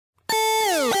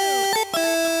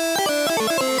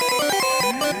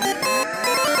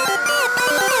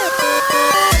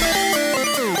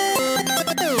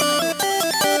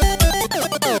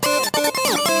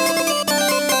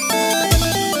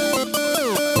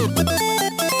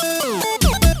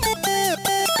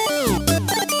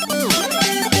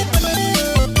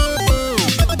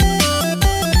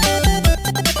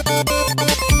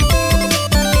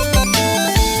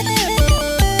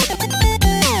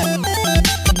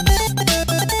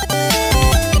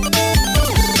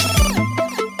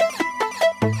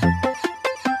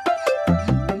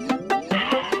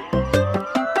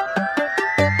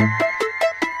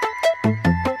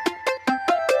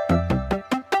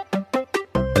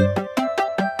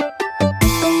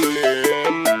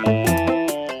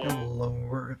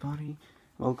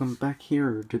Welcome back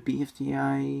here to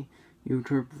Bfdi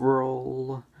YouTube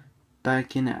world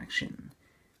back in action.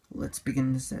 Let's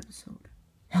begin this episode.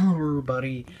 Hello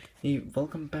everybody,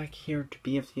 welcome back here to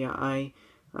Bfdi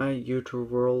YouTube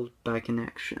world back in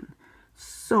action.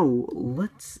 So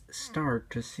let's start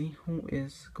to see who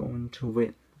is going to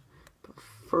win. But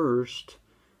first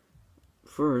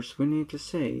we need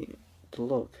to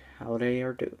look how they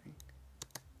are doing.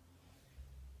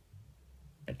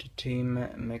 At the Team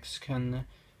Mexican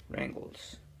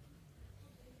Wrangles.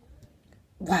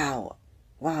 Wow,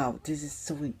 this is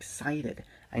so excited.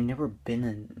 I've never been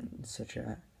in such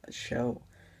a show.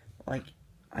 Like,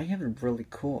 I have it really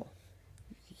cool.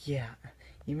 Yeah,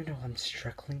 even though I'm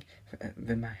struggling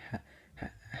with my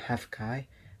half guy,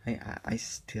 I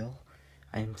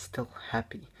am still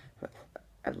happy.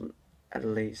 At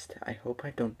least, I hope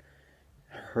I don't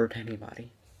hurt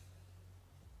anybody.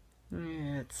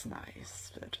 It's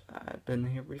nice, but I've been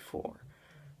here before,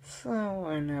 so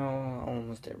I know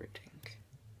almost everything.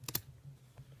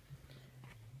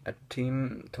 A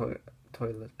team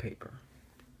toilet paper.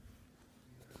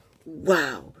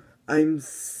 Wow, I'm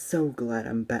so glad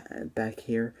I'm back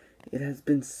here. It has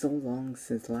been so long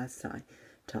since last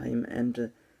time,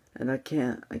 and I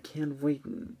can't wait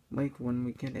when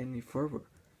we get any further.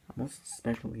 Most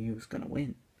especially who's gonna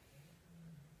win.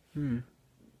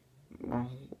 Well.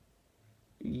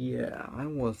 Yeah, I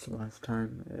was last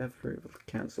time after it was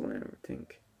canceled and everything.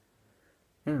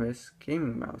 Anyways,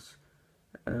 gaming mouse.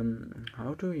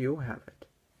 How do you have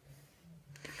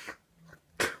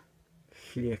it?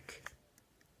 Flick.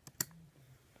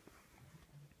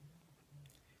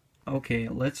 Okay,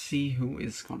 let's see who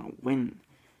is gonna win.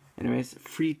 Anyways,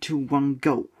 3, 2, 1,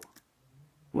 go.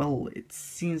 Well, it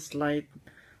seems like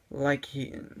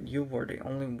you were the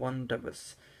only one that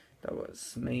was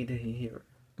made here.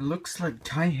 It looks like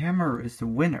Ty Hammer is the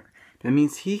winner. That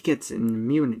means he gets an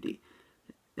immunity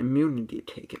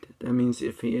ticket. That means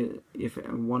if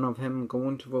one of them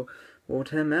going to vote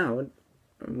him out,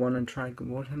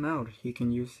 he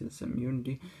can use his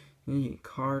immunity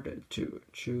card to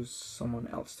choose someone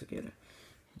else to get it,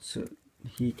 so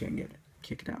he can get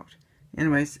kicked out.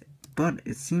 Anyways, but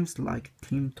it seems like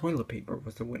Team Toilet Paper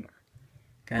was the winner.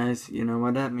 Guys, you know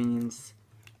what that means.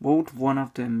 Vote one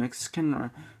of the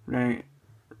Mexican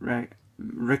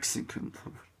Mexican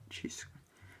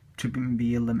to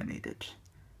be eliminated.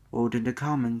 Vote in the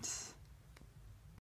comments.